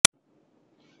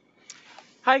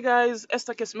Hi guys,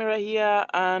 Esther Kesmira here,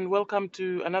 and welcome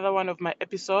to another one of my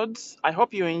episodes. I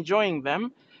hope you're enjoying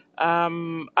them.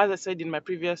 As I said in my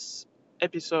previous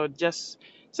episode, just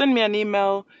send me an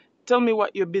email, tell me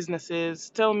what your business is,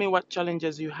 tell me what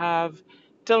challenges you have,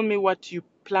 tell me what your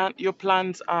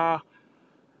plans are,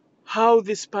 how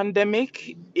this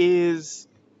pandemic is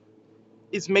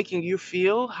making you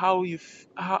feel,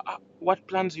 what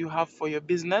plans you have for your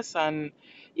business, and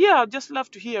yeah, I'd just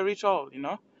love to hear it all,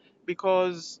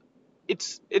 because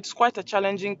it's quite a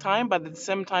challenging time, but at the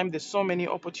same time, there's so many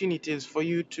opportunities for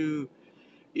you to,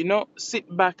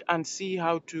 sit back and see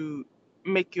how to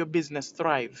make your business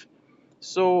thrive.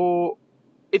 So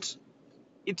it's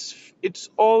it's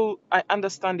all I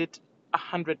understand it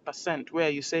 100%. Where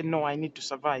you say no, I need to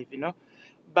survive,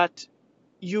 but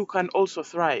you can also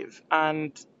thrive,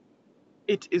 and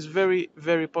it is very,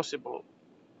 very possible.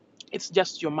 It's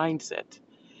just your mindset.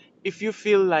 If you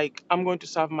feel like I'm going to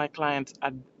serve my clients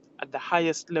at the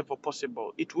highest level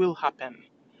possible, it will happen.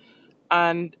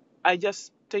 And I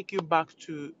just take you back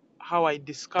to how I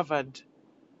discovered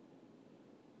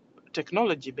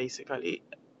technology basically.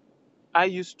 I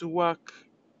used to work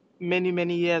many,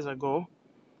 many years ago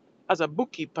as a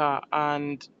bookkeeper,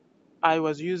 and I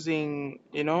was using,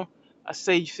 a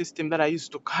Sage system that I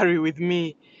used to carry with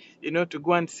me, to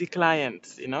go and see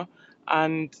clients,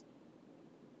 and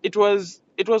it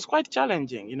was quite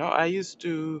challenging. I used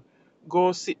to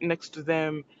go sit next to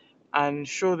them and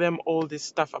show them all this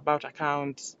stuff about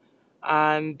accounts,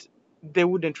 and they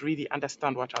wouldn't really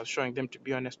understand what I was showing them, to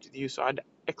be honest with you. So I'd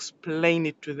explain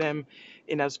it to them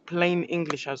in as plain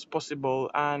English as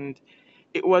possible, and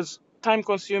it was time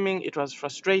consuming, it was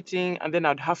frustrating, and then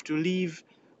I'd have to leave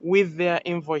with their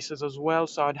invoices as well.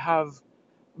 So I'd have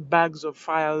bags of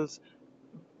files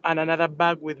and another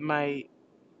bag with my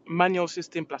manual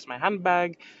system plus my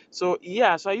handbag. So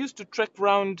yeah, so I used to trek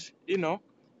around,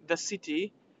 the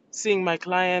city, seeing my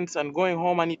clients and going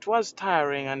home, and it was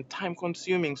tiring and time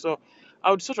consuming. So I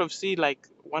would sort of see like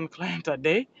one client a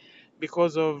day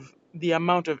because of the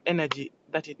amount of energy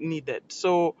that it needed.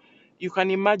 So you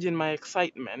can imagine my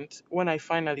excitement when I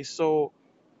finally saw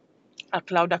a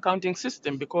cloud accounting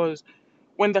system, because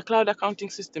when the cloud accounting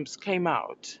systems came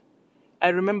out, I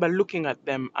remember looking at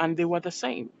them and they were the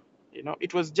same.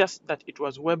 It was just that it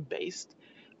was web based,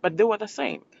 but they were the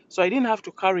same. So I didn't have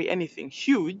to carry anything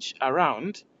huge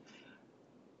around,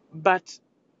 but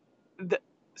the,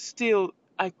 still,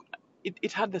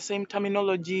 it had the same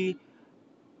terminology.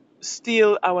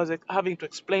 Still, I was like, having to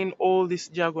explain all this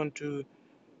jargon to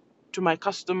my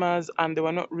customers, and they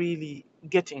were not really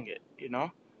getting it,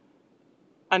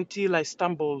 until I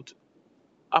stumbled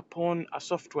upon a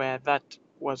software that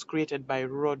was created by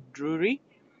Rod Drury,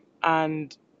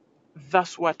 and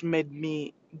that's what made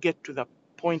me get to the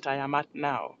point I am at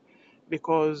now,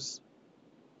 because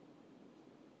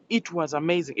it was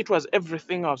amazing. It was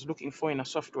everything I was looking for in a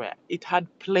software. It had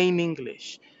plain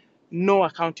English, no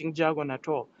accounting jargon at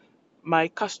all. My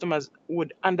customers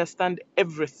would understand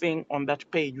everything on that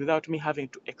page without me having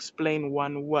to explain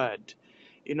one word.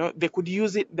 They could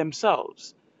use it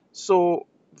themselves. So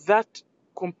that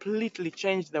completely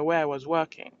changed the way I was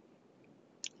working.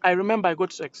 I remember I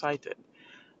got so excited,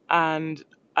 and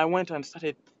I went and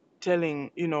started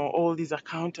telling, all these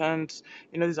accountants,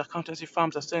 these accountancy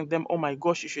firms are telling them, oh my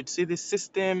gosh, you should see this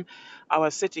system. I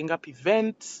was setting up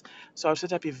events. So I would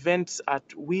set up events at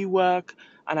WeWork,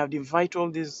 and I would invite all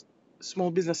these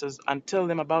small businesses and tell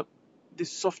them about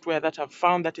this software that I've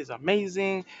found that is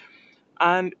amazing.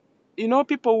 And,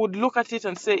 people would look at it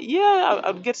and say, yeah,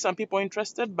 I'll get some people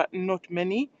interested, but not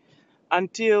many,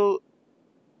 until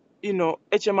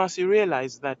HMRC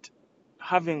realized that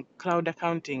having cloud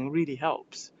accounting really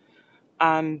helps.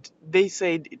 And they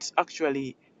said it's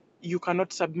actually, you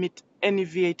cannot submit any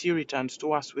VAT returns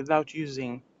to us without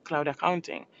using cloud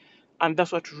accounting. And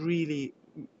that's what really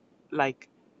like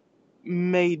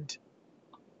made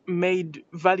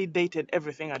validated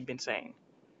everything I'd been saying.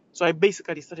 So I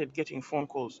basically started getting phone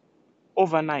calls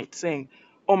overnight saying,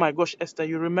 oh my gosh, Esther,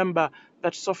 you remember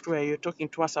that software you're talking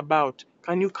to us about?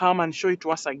 Can you come and show it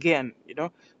to us again?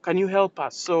 Can you help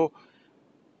us? So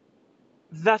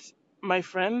that, my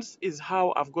friends, is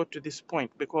how I've got to this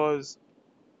point, because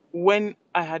when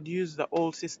I had used the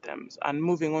old systems and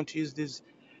moving on to use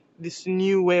this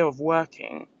new way of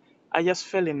working, I just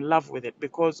fell in love with it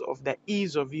because of the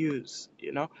ease of use.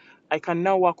 I can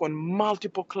now work on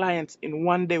multiple clients in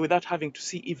one day without having to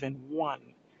see even one.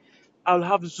 I'll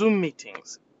have Zoom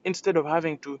meetings instead of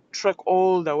having to trek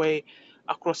all the way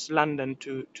across London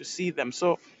to see them.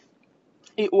 So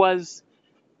it was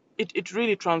it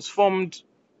really transformed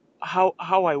how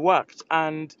I worked.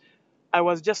 And I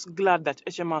was just glad that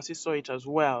HMRC saw it as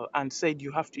well and said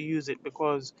you have to use it,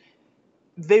 because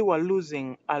they were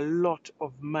losing a lot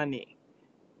of money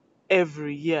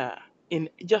every year in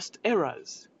just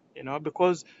errors,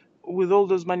 because with all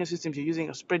those manual systems, you're using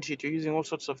a spreadsheet, you're using all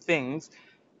sorts of things.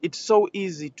 It's so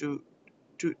easy to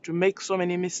make so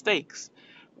many mistakes.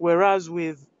 Whereas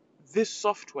with this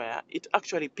software, it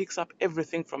actually picks up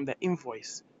everything from the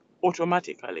invoice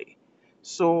automatically.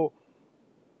 So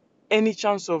any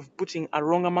chance of putting a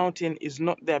wrong amount in is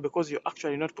not there, because you're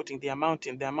actually not putting the amount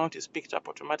in. The amount is picked up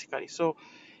automatically. So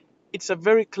it's a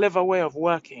very clever way of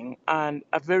working and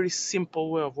a very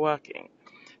simple way of working.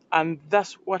 And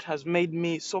that's what has made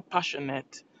me so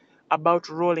passionate about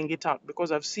rolling it out,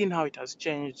 because I've seen how it has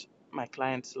changed my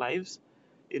clients' lives.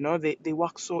 They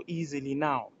work so easily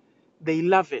now. They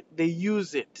love it. They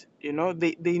use it.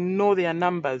 They know their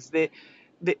numbers. They're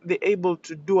able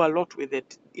to do a lot with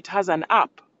it. It has an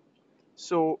app.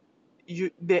 So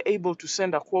they're able to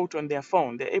send a quote on their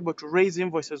phone. They're able to raise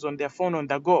invoices on their phone on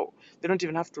the go. They don't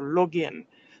even have to log in.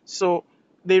 So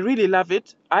they really love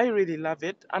it. I really love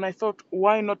it. And I thought,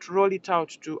 why not roll it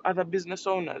out to other business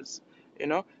owners?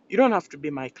 You don't have to be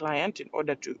my client in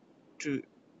order to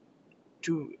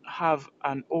to have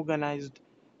an organized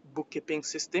bookkeeping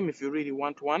system if you really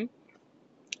want one.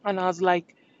 And I was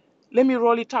like, let me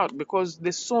roll it out, because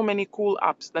there's so many cool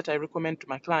apps that I recommend to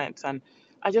my clients, and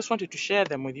I just wanted to share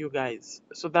them with you guys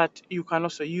so that you can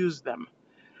also use them.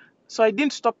 So I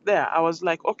didn't stop there. I was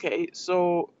like, okay,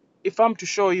 so if I'm to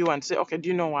show you and say, okay, do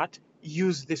you know what?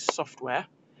 Use this software.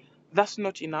 That's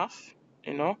not enough,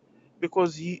 you know,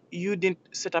 because you didn't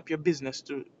set up your business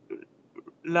to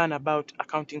learn about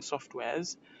accounting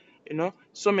softwares.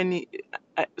 So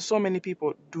many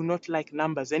people do not like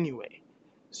numbers anyway.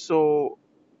 So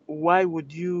why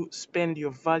would you spend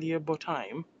your valuable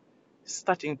time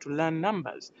starting to learn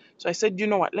numbers? So I said, you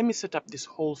know what, let me set up this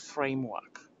whole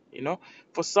framework,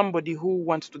 for somebody who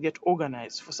wants to get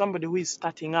organized, for somebody who is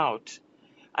starting out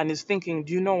and is thinking,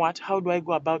 do you know what, how do I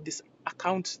go about this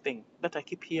accounts thing that I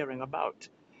keep hearing about?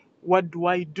 What do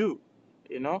I do?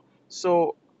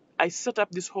 So I set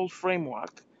up this whole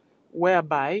framework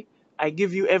whereby I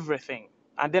give you everything,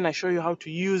 and then I show you how to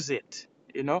use it,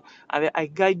 and then I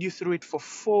guide you through it for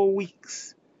 4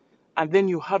 weeks, and then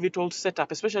you have it all set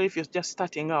up. Especially if you're just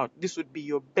starting out, this would be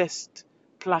your best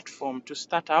platform to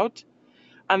start out.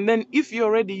 And then if you're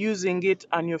already using it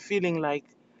and you're feeling like,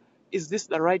 is this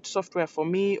the right software for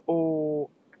me, or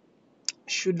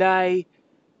should I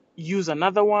use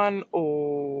another one?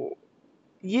 Or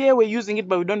yeah, we're using it,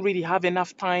 but we don't really have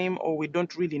enough time, or we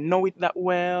don't really know it that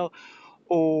well,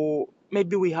 or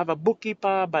maybe we have a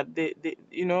bookkeeper, but they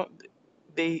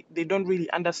don't really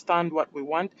understand what we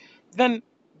want. Then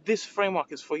this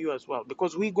framework is for you as well,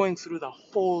 because we're going through the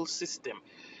whole system.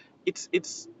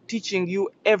 It's teaching you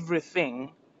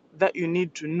everything that you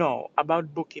need to know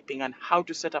about bookkeeping and how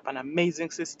to set up an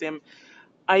amazing system.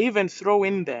 I even throw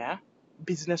in there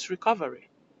business recovery,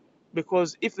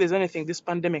 because if there's anything this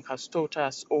pandemic has taught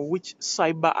us, or which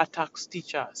cyber attacks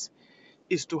teach us,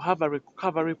 is to have a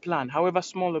recovery plan. However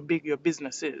small or big your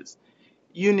business is,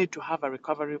 you need to have a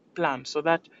recovery plan, so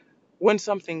that when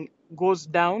something goes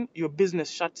down, your business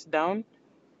shuts down,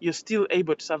 you're still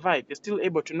able to survive. You're still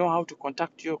able to know how to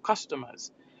contact your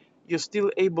customers. You're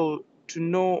still able to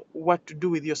know what to do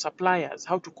with your suppliers,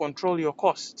 how to control your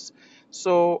costs.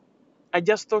 So I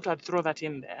just thought I'd throw that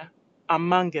in there,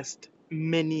 amongst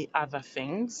many other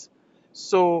things.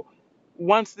 So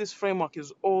once this framework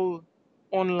is all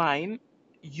online,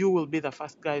 you will be the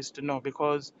first guys to know,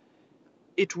 because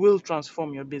it will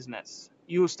transform your business.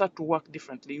 You'll start to work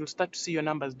differently. You'll start to see your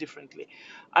numbers differently.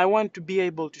 I want to be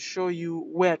able to show you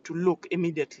where to look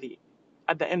immediately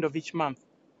at the end of each month,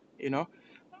 you know,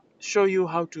 show you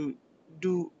how to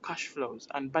do cash flows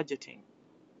and budgeting,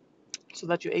 so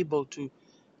that you're able to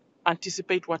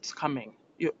anticipate what's coming.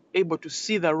 You're able to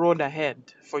see the road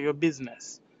ahead for your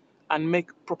business and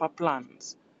make proper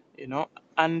plans,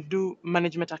 and do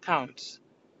management accounts,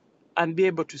 and be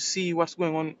able to see what's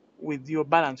going on with your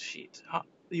balance sheet,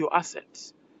 your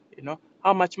assets,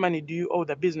 how much money do you owe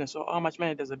the business, or how much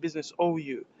money does the business owe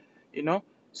you, you know.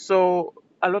 So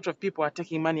a lot of people are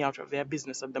taking money out of their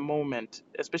business at the moment,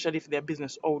 especially if their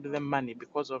business owed them money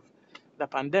because of the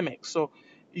pandemic. So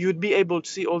you'd be able to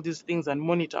see all these things and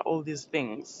monitor all these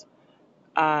things,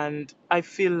 and I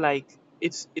feel like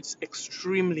it's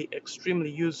extremely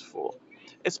useful,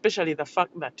 especially the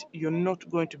fact that you're not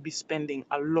going to be spending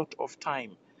a lot of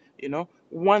time.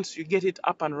 Once you get it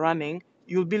up and running,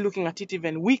 you'll be looking at it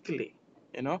even weekly.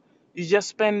 You know, you just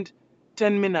spend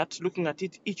 10 minutes looking at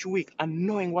it each week and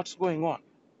knowing what's going on.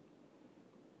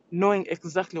 knowing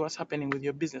exactly what's happening with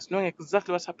your business, knowing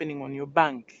exactly what's happening on your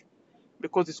bank,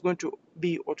 because it's going to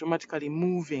be automatically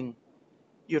moving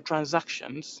your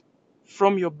transactions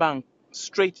from your bank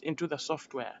straight into the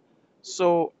software.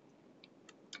 So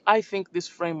I think this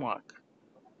framework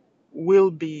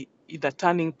will be the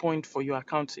turning point for your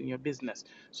accounts in your business,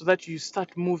 so that you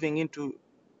start moving into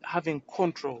having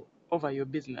control over your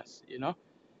business.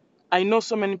 I know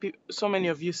so many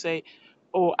of you say,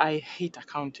 oh, I hate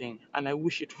accounting and I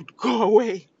wish it would go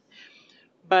away.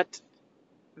 But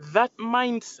that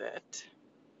mindset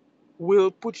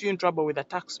will put you in trouble with the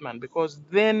taxman, because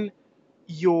then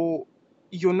you're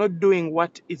you're not doing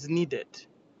what is needed.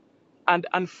 And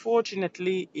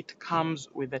unfortunately, it comes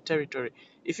with the territory.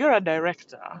 If you're a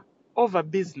director of a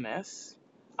business,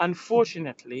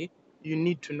 unfortunately, you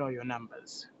need to know your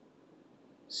numbers.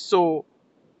 So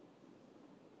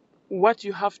what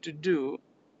you have to do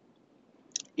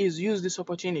is use this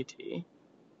opportunity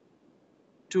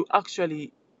to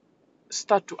actually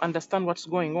start to understand what's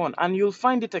going on. And you'll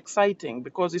find it exciting,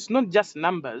 because it's not just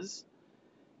numbers,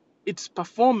 it's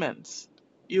performance.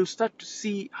 You'll start to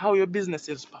see how your business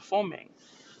is performing,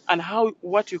 and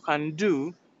what you can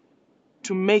do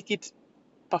to make it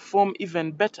perform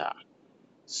even better.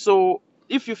 So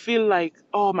if you feel like,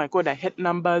 oh my God, I hate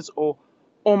numbers, or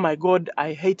oh my God,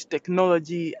 I hate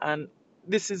technology, and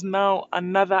this is now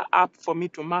another app for me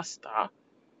to master,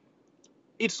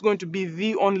 it's going to be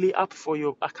the only app for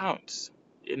your accounts.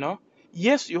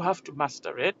 Yes, you have to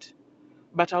master it,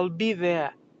 but I'll be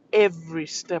there every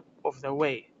step of the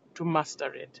way to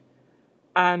master it.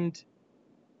 And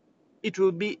it's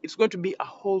going to be a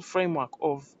whole framework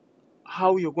of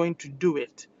how you're going to do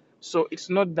it. So it's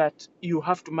not that you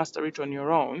have to master it on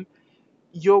your own.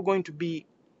 You're going to be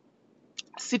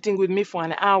sitting with me for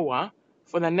an hour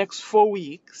for the next 4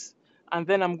 weeks, and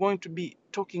then I'm going to be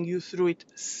talking you through it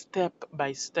step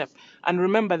by step. And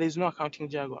remember, there's no accounting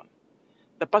jargon.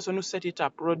 The person who set it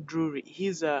up, Rod Drury,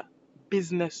 he's a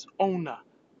business owner.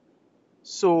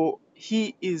 So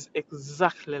he is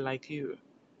exactly like you.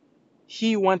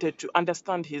 He wanted to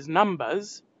understand his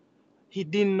numbers. He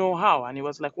didn't know how. And he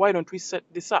was like, why don't we set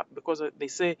this up? Because they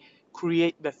say,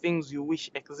 create the things you wish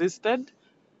existed.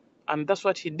 And that's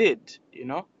what he did.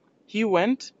 He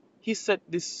went, he set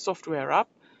this software up,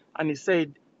 and he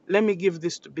said, let me give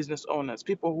this to business owners,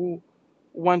 people who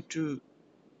want to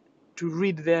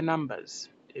read their numbers,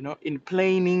 in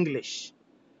plain English.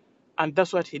 And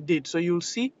that's what he did. So you'll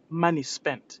see money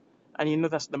spent, and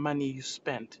that's the money you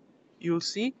spent. You'll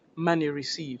see money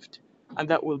received, and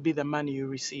that will be the money you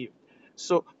received.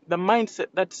 So the mindset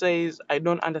that says, I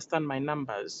don't understand my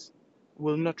numbers,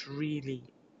 will not really,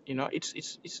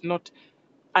 it's not.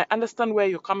 I understand where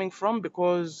you're coming from,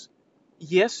 because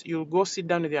yes, you'll go sit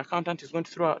down with the accountant, he's going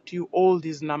to throw out to you all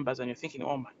these numbers, and you're thinking,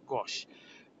 oh my gosh,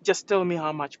 just tell me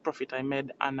how much profit I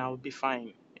made and I'll be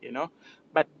fine.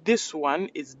 But this one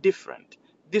is different.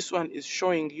 This one is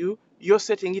showing you're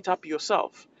setting it up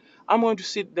yourself. I'm going to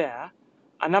sit there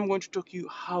and I'm going to talk you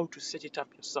how to set it up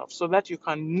yourself, so that you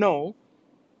can know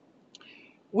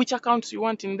which accounts you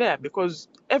want in there, because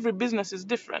every business is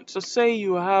different. So say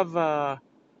you have a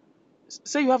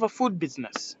food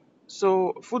business.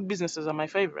 So food businesses are my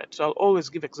favorite. So I'll always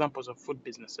give examples of food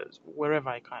businesses wherever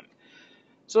I can.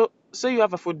 So say you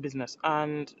have a food business,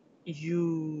 and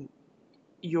you're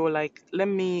like, let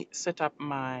me set up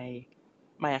my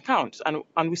account, and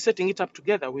we're setting it up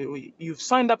together. You've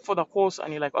signed up for the course,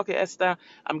 and you're like, okay, Esther,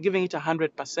 I'm giving it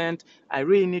 100%. I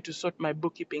really need to sort my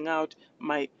bookkeeping out.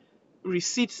 My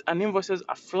receipts and invoices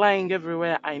are flying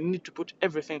everywhere. I need to put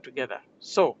everything together.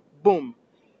 So boom,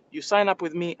 you sign up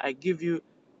with me. I give you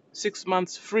 6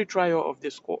 months free trial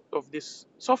of this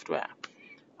software,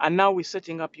 and now we're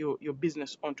setting up your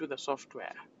business onto the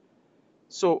software.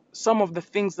 So some of the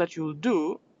things that you'll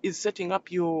do is setting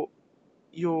up your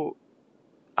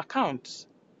accounts.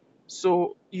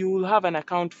 So you'll have an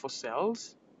account for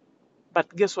sales,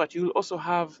 but guess what?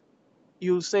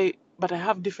 You'll say, but I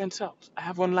have different sales. I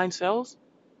have online sales.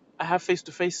 I have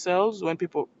face-to-face sales when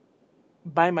people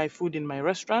buy my food in my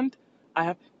restaurant.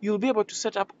 You'll be able to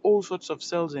set up all sorts of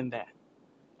sales in there.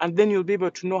 And then you'll be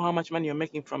able to know how much money you're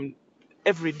making from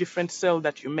every different sale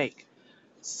that you make.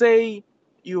 Say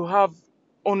you have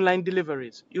online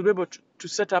deliveries, you'll be able to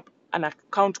set up an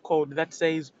account code that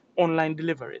says online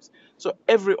deliveries. So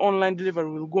every online delivery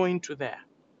will go into there.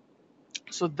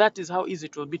 So that is how easy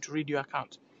it will be to read your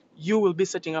account. You will be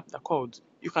setting up the codes.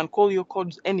 You can call your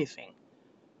codes anything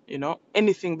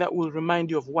that will remind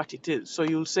you of what it is. So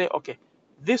you'll say, okay,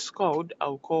 this code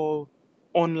I'll call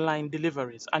online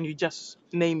deliveries, and you just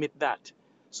name it that.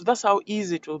 So that's how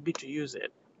easy it will be to use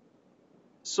it.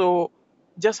 So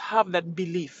Just have that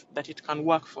belief that it can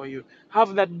work for you.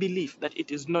 Have that belief that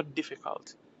it is not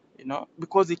difficult,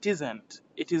 because it isn't.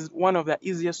 It is one of the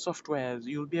easiest softwares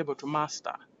you'll be able to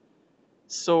master.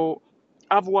 So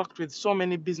I've worked with so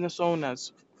many business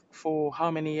owners for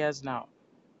how many years now?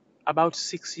 About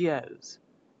 6 years.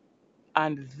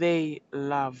 And they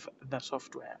love the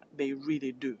software. They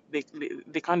really do.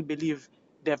 They can't believe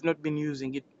they have not been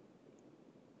using it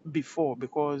before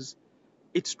because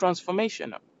it's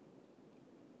transformational.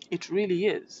 It really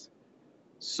is.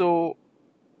 So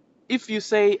if you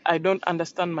say, I don't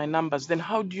understand my numbers, then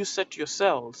how do you set your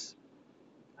sales?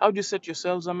 How do you set your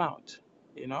sales amount?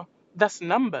 That's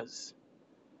numbers.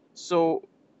 So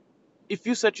if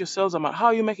you set your sales amount, how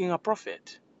are you making a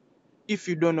profit if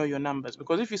you don't know your numbers?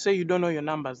 Because if you say you don't know your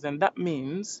numbers, then that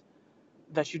means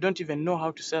that you don't even know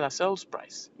how to sell a sales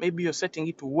price. Maybe you're setting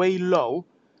it way low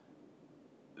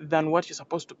than what you're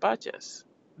supposed to purchase.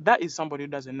 That is somebody who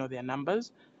doesn't know their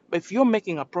numbers. But if you're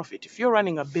making a profit, if you're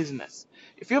running a business,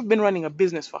 if you've been running a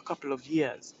business for a couple of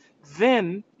years,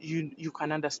 then you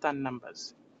can understand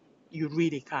numbers. You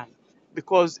really can.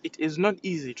 Because it is not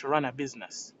easy to run a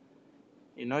business.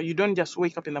 You don't just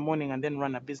wake up in the morning and then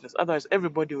run a business. Otherwise,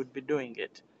 everybody would be doing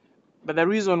it. But the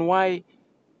reason why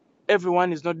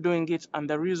everyone is not doing it and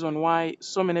the reason why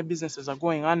so many businesses are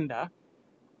going under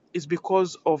is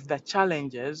because of the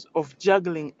challenges of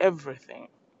juggling everything.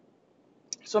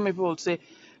 So many people would say,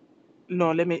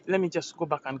 no, let me just go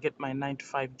back and get my 9 to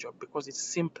 5 job because it's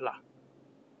simpler,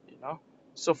 you know.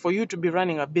 So for you to be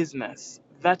running a business,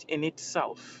 that in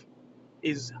itself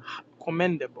is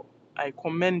commendable. I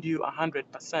commend you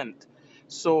 100%.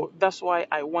 So that's why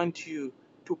I want you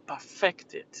to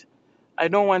perfect it. I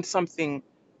don't want something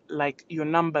like your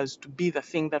numbers to be the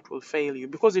thing that will fail you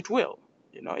because it will.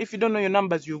 If you don't know your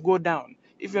numbers, you go down.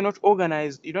 If you're not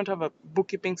organized, you don't have a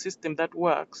bookkeeping system that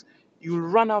works, you'll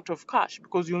run out of cash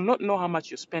because you'll not know how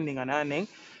much you're spending and earning.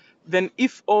 Then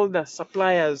if all the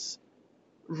suppliers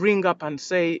ring up and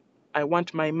say, I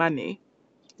want my money,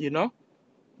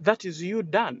 that is you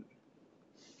done.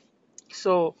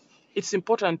 So it's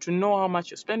important to know how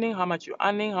much you're spending, how much you're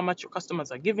earning, how much your customers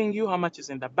are giving you, how much is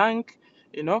in the bank,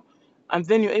 and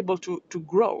then you're able to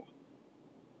grow.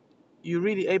 You're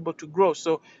really able to grow.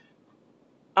 So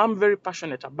I'm very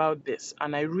passionate about this,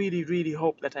 and I really, really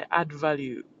hope that I add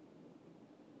value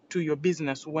to your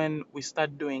business when we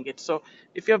start doing it. So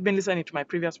if you have been listening to my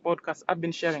previous podcast, I've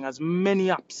been sharing as many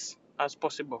apps as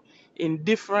possible in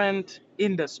different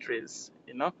industries.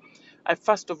 I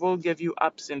first of all gave you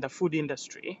apps in the food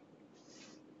industry,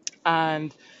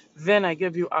 and then I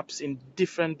gave you apps in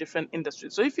different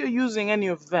industries. So if you're using any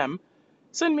of them,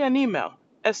 send me an email,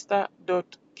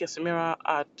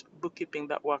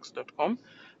 esther.kesimira@bookkeepingthatworks.com,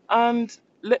 and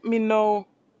let me know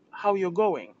how you're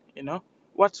going,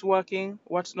 what's working,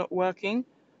 what's not working.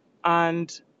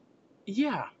 And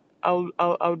yeah, I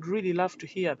would really love to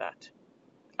hear that.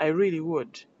 I really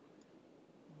would.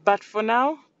 But for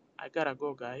now, I gotta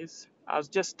go, guys. I was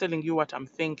just telling you what I'm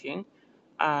thinking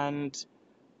and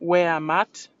where I'm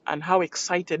at and how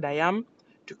excited I am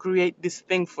to create this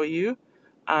thing for you.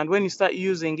 And when you start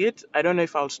using it, I don't know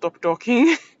if I'll stop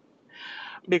talking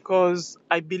because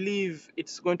I believe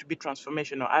it's going to be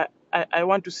transformational. I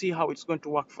want to see how it's going to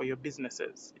work for your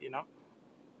businesses,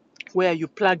 where you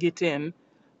plug it in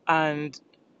and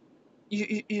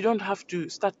you don't have to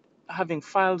start having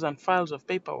files and files of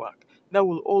paperwork. That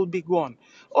will all be gone.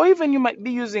 Or even you might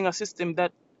be using a system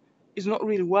that is not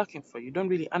really working for you. You don't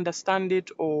really understand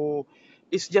it, or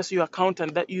it's just your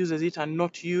accountant that uses it and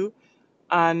not you.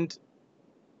 And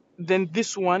then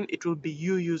this one, it will be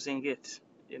you using it.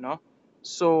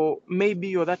 So maybe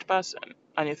you're that person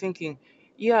and you're thinking,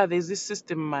 yeah, there's this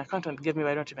system my accountant gave me,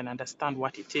 but I don't even understand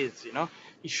what it is.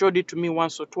 He showed it to me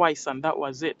once or twice and that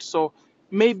was it. So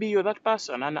maybe you're that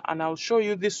person, and I'll show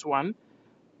you this one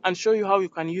and show you how you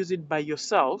can use it by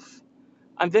yourself,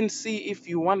 and then see if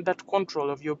you want that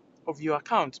control of your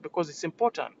accounts, because it's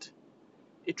important.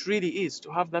 It really is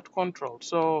to have that control.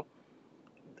 So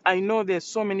I know there's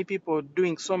so many people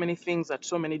doing so many things at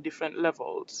so many different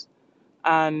levels,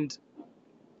 and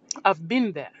I've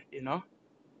been there.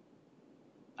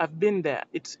 I've been there.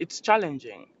 It's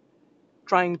challenging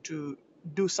trying to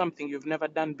do something you've never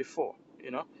done before.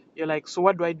 You're like, so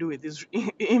what do I do with these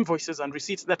invoices and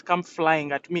receipts that come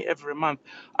flying at me every month?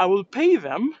 I will pay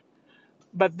them,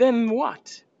 but then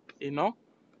what?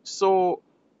 So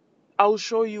I'll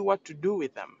show you what to do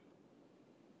with them,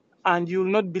 and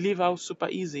you'll not believe how super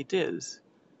easy it is.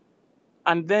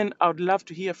 And then I would love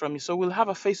to hear from you. So we'll have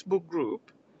a Facebook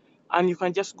group, and you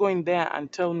can just go in there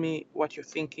and tell me what you're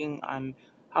thinking and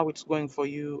how it's going for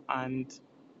you. And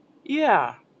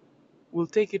yeah, we'll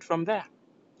take it from there.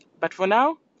 But for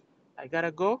now, I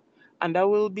gotta go, and I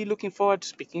will be looking forward to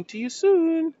speaking to you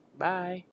soon. Bye.